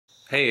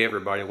Hey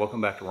everybody, welcome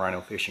back to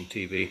Rhino Fishing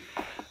TV.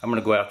 I'm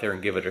going to go out there and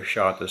give it a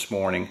shot this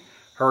morning.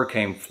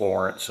 Hurricane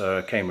Florence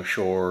came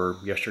ashore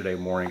yesterday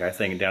morning, I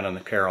think, down in the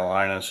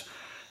Carolinas.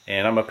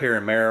 And I'm up here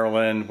in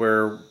Maryland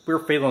where we're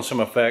feeling some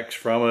effects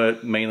from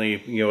it,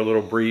 mainly, a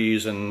little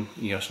breeze and,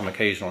 some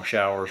occasional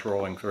showers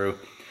rolling through.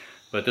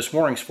 But this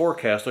morning's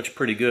forecast looks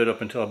pretty good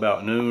up until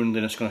about noon,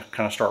 then it's going to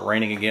kind of start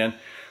raining again.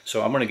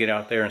 So I'm going to get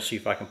out there and see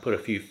if I can put a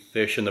few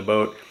fish in the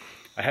boat.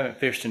 I haven't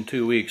fished in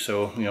 2 weeks,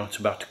 so, it's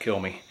about to kill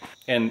me.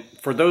 And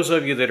for those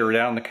of you that are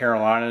down in the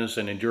Carolinas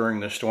and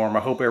enduring the storm, I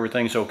hope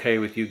everything's okay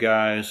with you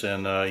guys,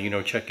 and,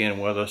 check in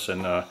with us,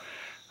 and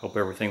hope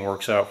everything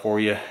works out for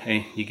you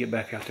and you get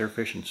back out there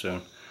fishing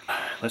soon.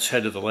 Let's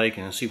head to the lake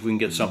and see if we can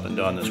get something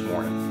done this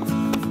morning.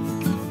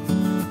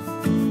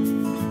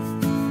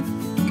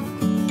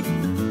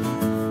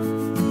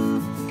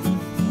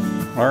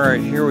 All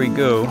right, here we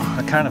go.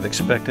 I kind of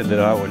expected that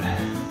I would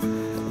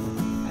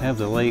have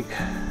the lake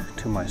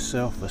to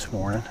myself this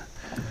morning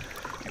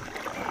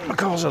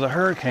because of the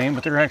hurricane,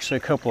 but there are actually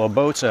a couple of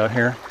boats out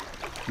here.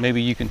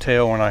 Maybe you can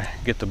tell when I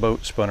get the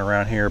boat spun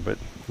around here, but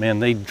man,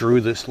 they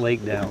drew this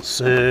lake down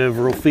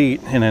several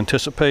feet in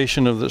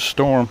anticipation of this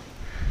storm.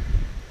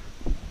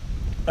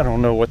 I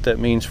don't know what that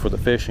means for the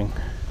fishing.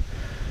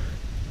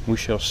 We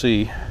shall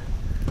see.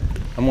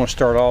 I'm going to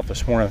start off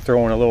this morning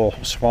throwing a little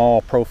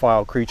small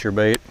profile creature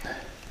bait.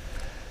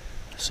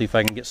 See if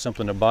I can get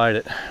something to bite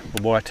it.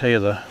 But boy, I tell you,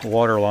 the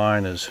water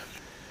line is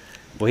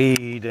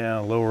way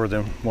down lower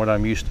than what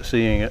I'm used to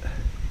seeing it.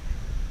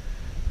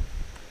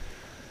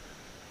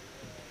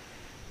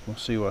 We'll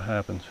see what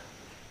happens.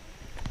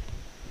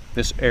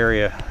 This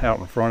area out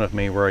in front of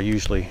me where I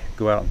usually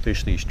go out and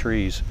fish these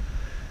trees,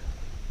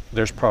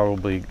 there's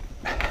probably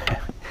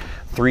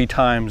 3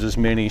 times as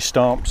many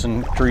stumps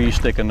and trees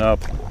sticking up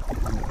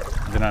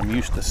than I'm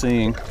used to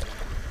seeing.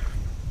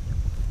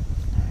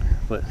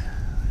 But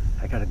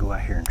I gotta go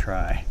out here and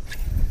try.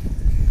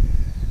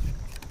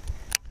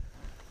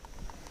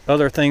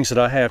 Other things that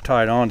I have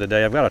tied on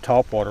today, I've got a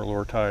topwater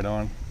lure tied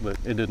on, but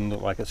it didn't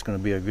look like it's going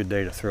to be a good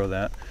day to throw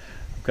that.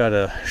 I've got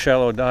a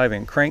shallow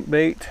diving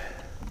crankbait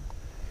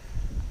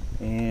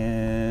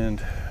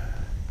and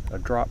a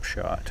drop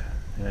shot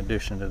in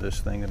addition to this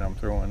thing that I'm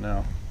throwing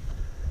now.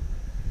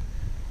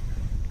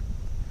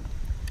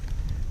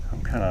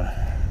 I'm kind of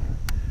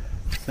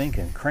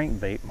thinking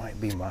crankbait might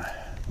be my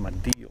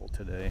deal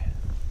today.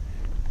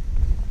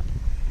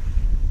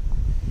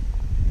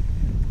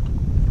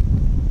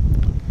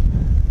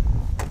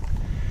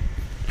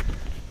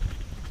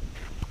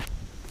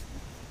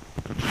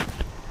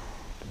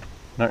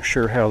 Not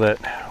sure how that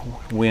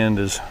wind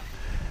is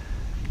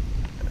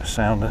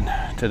sounding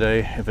today.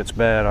 If it's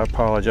bad, I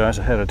apologize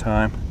ahead of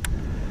time.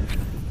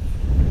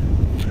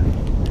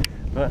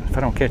 But if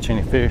I don't catch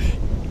any fish,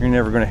 you're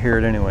never going to hear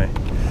it anyway. I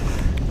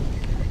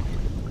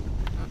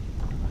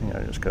think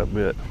I just got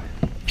bit.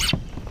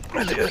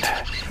 I did.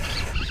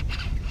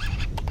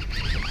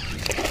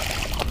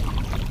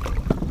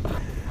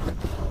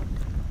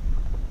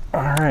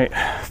 All right,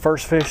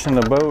 first fish in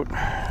the boat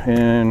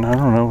in, I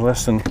don't know,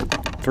 less than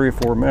 3 or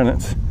 4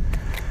 minutes.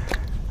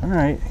 All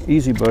right,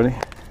 easy, buddy.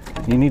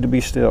 You need to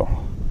be still.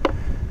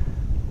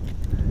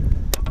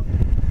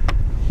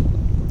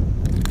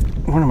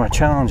 One of my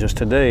challenges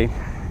today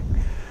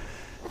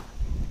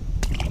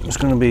is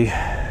going to be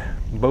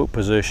boat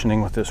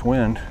positioning with this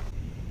wind.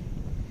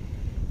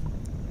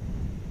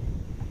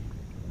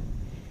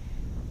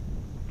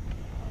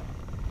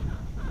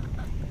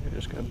 I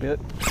just got bit.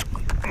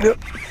 Yep.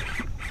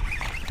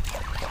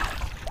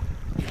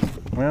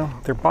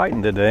 Well, they're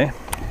biting today.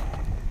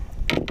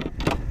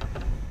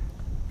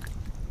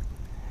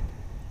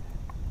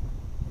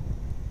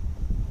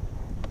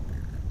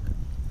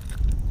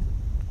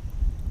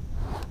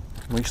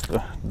 At least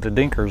the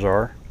dinkers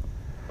are.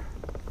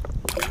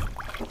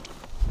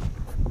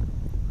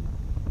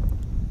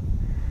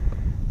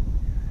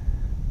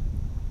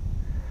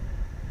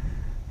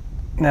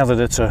 Now that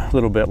it's a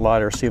little bit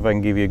lighter, see if I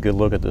can give you a good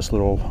look at this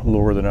little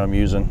lure that I'm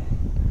using.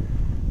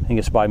 I think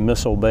it's by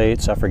Missile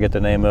Baits. I forget the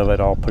name of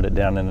it. I'll put it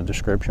down in the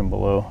description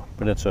below.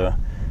 But it's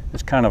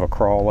kind of a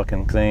crawl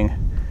looking thing.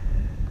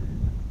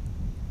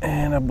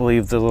 And I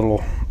believe the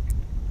little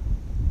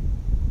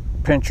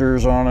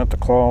pinchers on it, the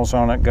claws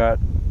on it, got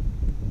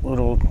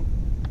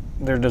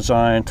they're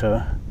designed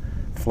to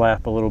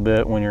flap a little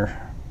bit when you're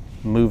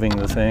moving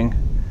the thing.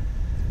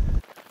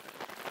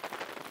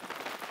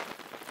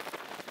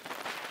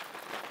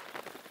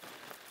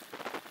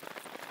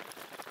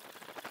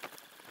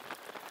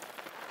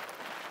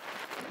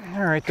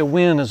 All right, the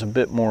wind is a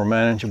bit more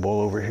manageable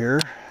over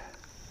here.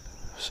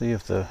 See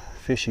if the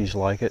fishies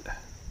like it.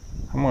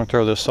 I'm gonna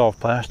throw this soft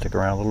plastic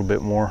around a little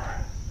bit more.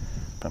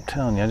 But I'm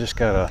telling you, I just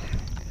gotta,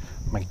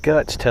 my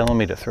gut's telling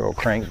me to throw a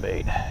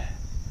crankbait.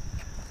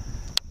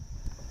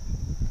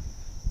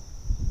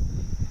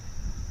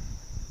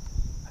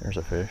 There's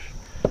a fish.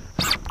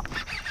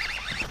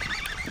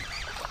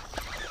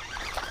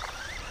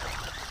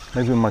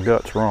 Maybe my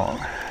gut's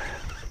wrong.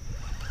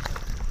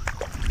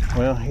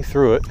 Well, he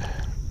threw it.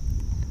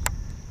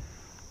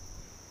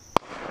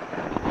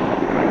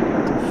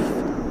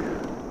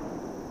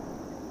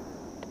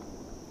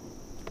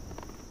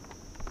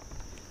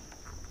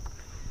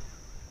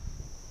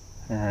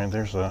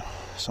 there's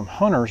some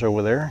hunters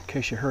over there, in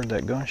case you heard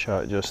that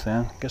gunshot just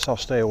then. Guess I'll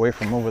stay away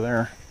from over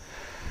there.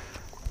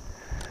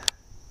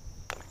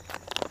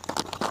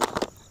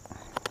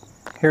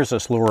 Here's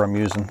this lure I'm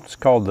using. It's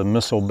called the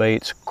Missile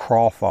Baits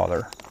Craw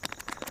Father.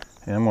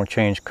 And I'm going to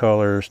change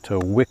colors to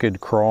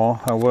Wicked Craw.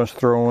 I was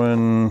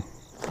throwing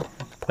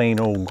plain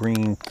old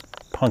green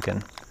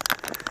pumpkin.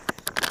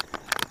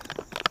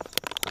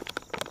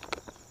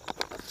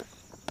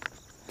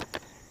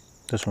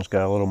 This one's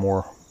got a little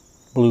more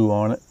blue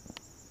on it.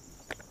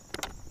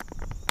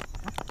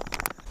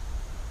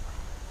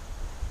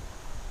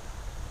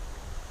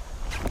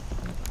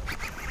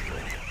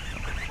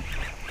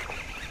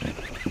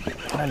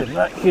 I did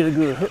not get a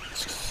good hook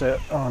set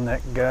on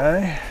that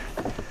guy.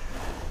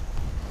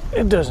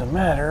 It doesn't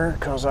matter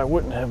because I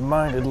wouldn't have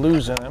minded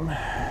losing him.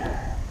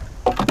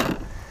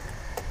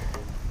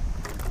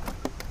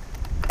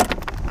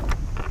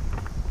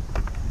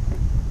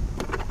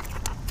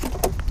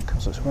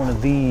 Because it's one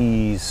of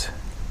these.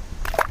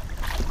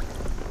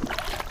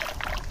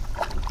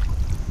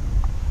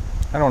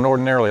 I don't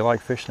ordinarily like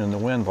fishing in the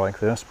wind like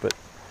this, but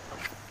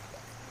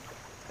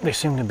they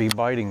seem to be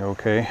biting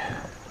okay.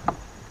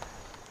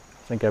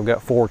 I think I've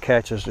got 4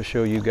 catches to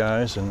show you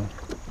guys and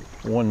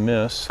 1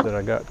 miss that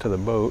I got to the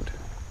boat.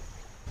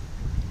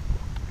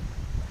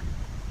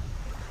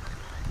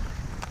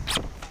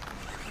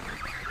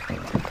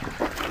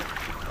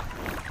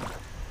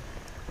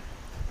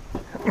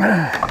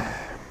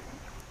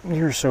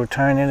 You're so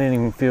tiny I didn't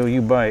even feel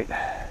you bite.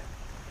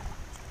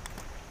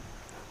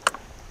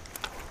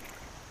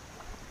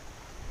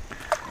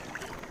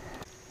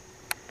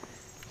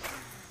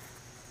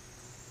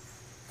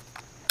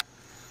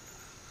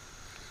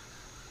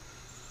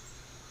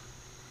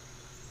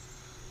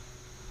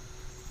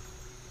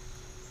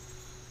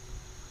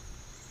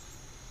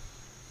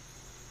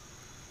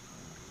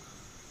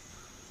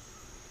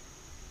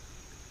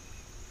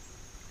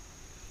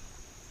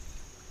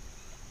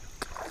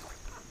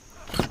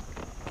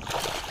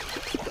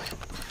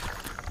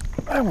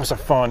 That was a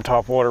fun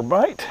topwater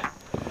bite.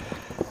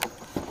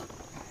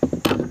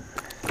 I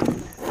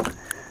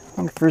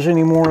wonder if there's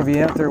any more of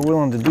you out there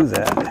willing to do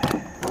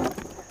that.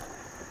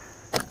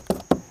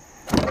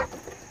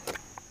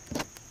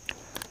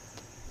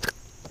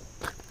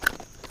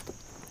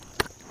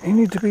 You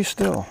need to be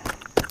still.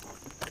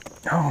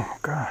 Oh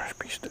gosh,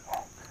 be still.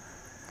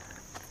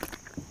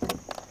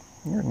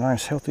 You're a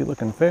nice, healthy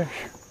looking fish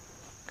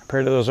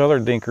compared to those other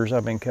dinkers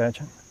I've been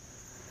catching.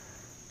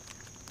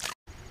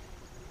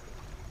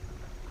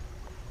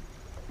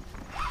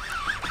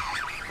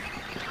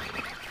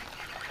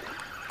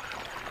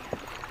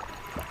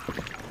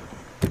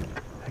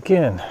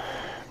 Again,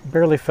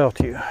 barely felt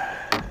you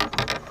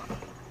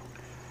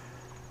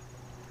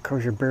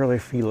because you're barely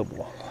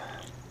feelable.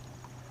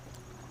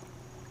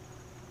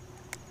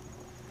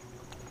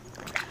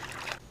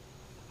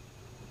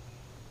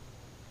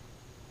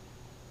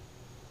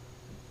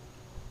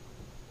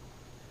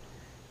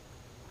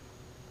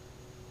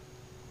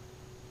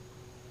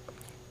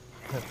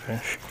 That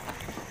fish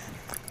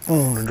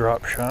on the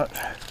drop shot.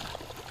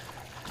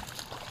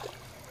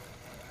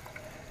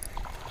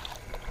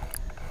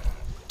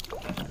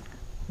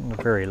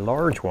 A very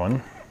large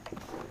one.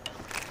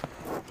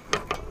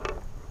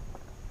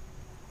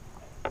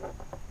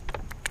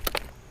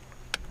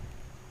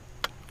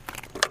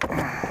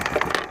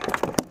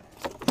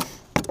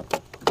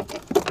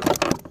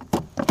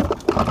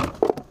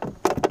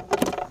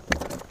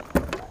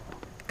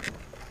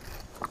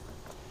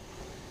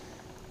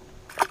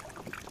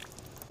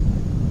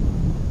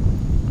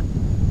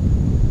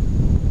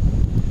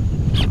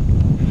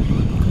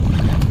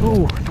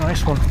 Ooh,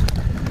 nice one.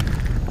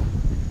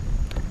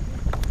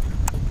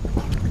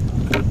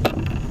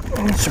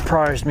 It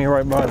surprised me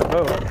right by the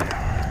boat.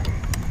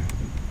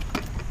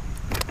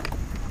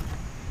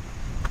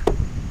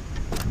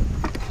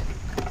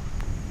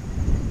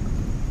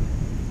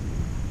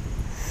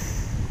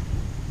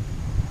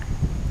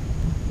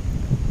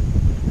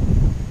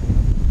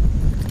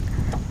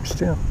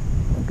 Still,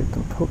 I'll get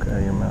the poke out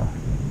of your mouth.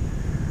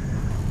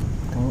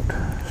 Don't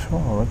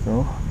swallow it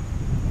though.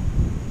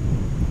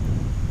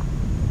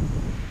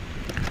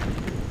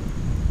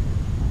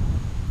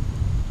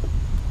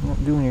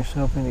 Not doing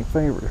yourself any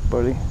favors,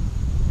 buddy.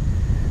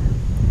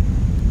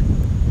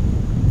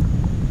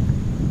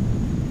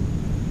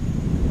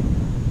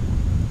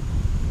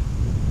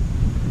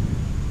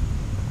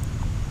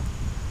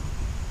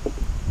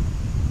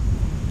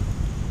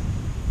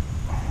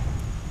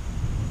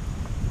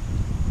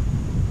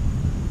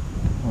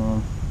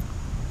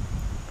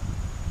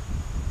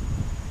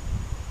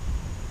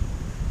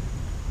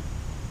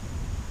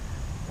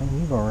 And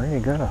you've already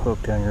got a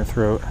hook down your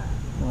throat,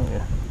 don't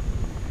you?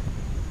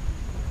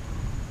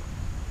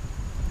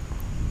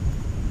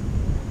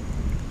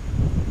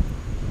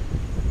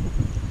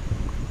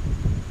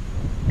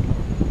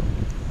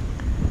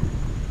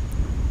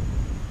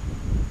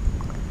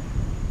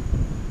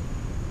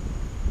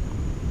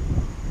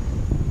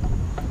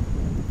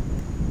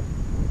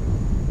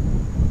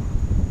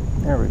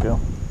 There we go.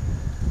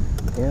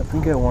 Yep,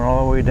 you got one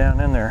all the way down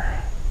in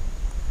there.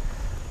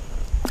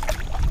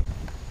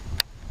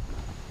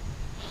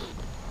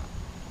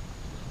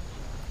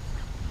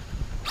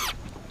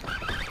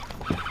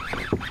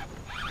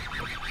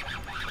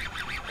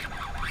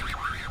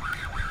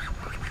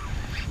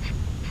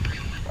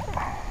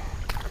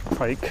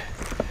 pike.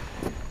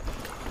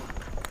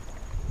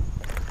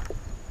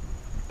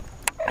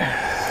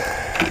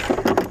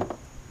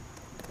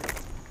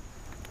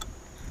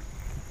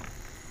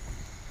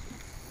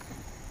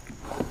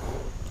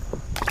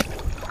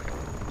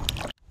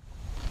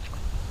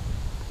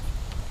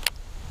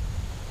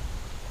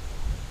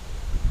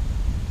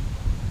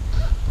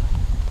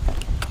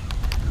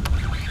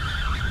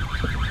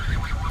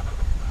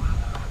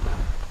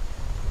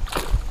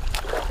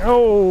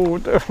 Oh,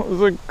 that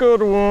was a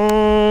good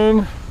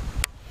one.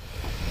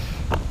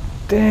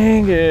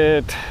 Dang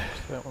it.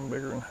 That one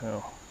bigger than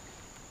hell.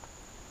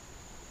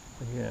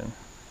 Again.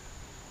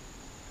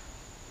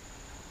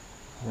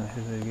 Gonna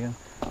hit it again.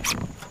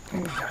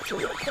 Gotcha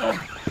that time.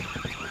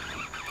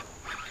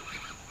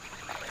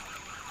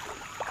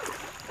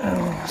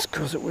 Oh, that's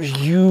because it was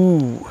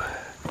you.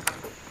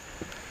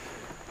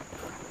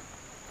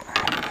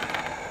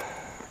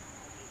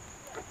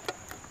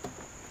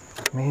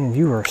 Man,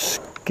 you are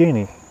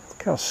skinny.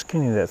 Look how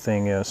skinny that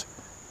thing is.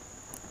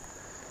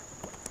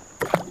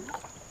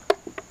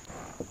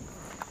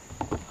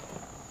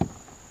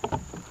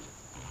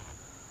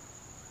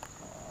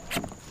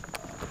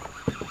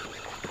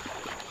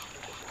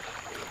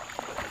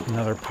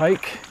 Another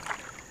pike.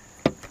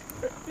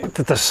 Is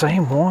it the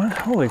same one?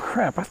 Holy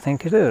crap, I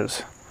think it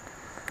is.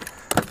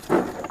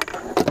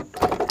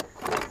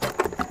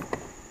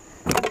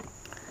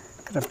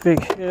 Got a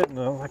big head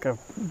and like a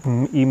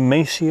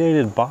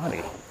emaciated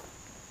body.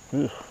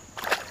 Ugh.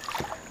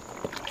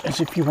 As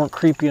if you weren't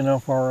creepy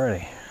enough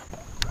already.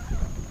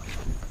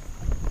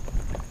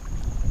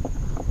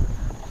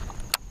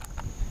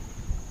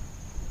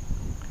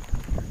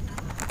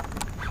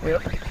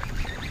 Yep.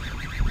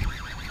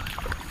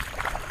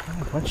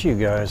 A bunch of you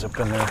guys up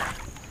in there.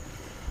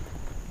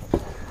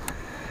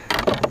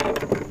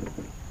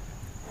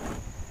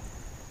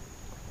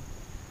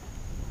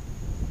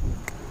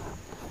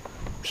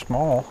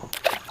 Small.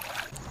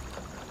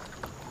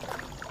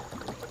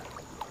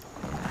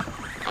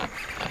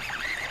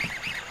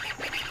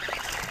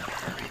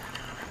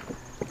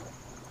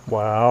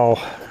 Wow,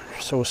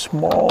 so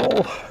small.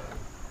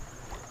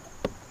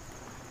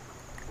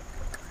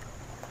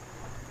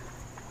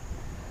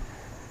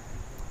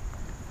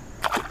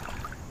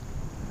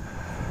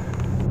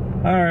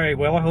 All right,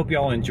 well, I hope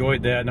y'all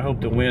enjoyed that, and I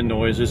hope the wind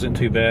noise isn't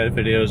too bad. If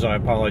it is, I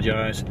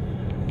apologize.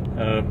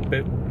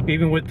 But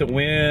even with the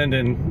wind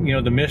and, you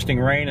know, the misting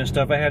rain and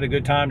stuff, I had a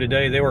good time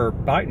today. They were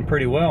biting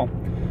pretty well.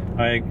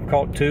 I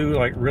caught two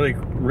like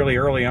really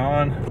early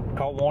on.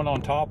 Caught one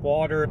on top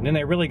water, and then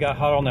they really got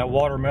hot on that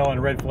watermelon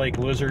red flake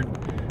lizard.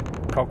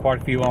 Caught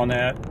quite a few on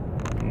that.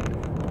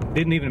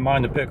 Didn't even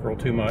mind the pickerel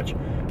too much.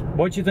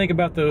 What'd you think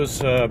about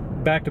those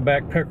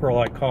back-to-back pickerel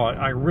I caught?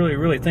 I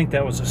really think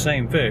that was the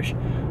same fish.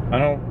 I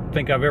don't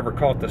think I've ever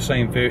caught the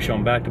same fish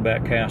on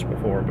back-to-back casts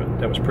before, but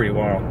that was pretty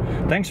wild.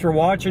 Thanks for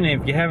watching,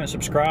 and if you haven't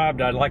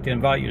subscribed, I'd like to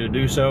invite you to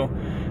do so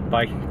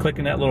by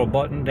clicking that little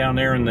button down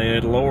there in the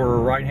lower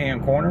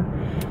right-hand corner,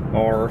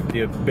 or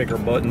the bigger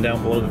button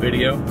down below the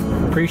video.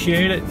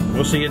 Appreciate it.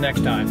 We'll see you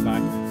next time.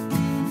 Bye.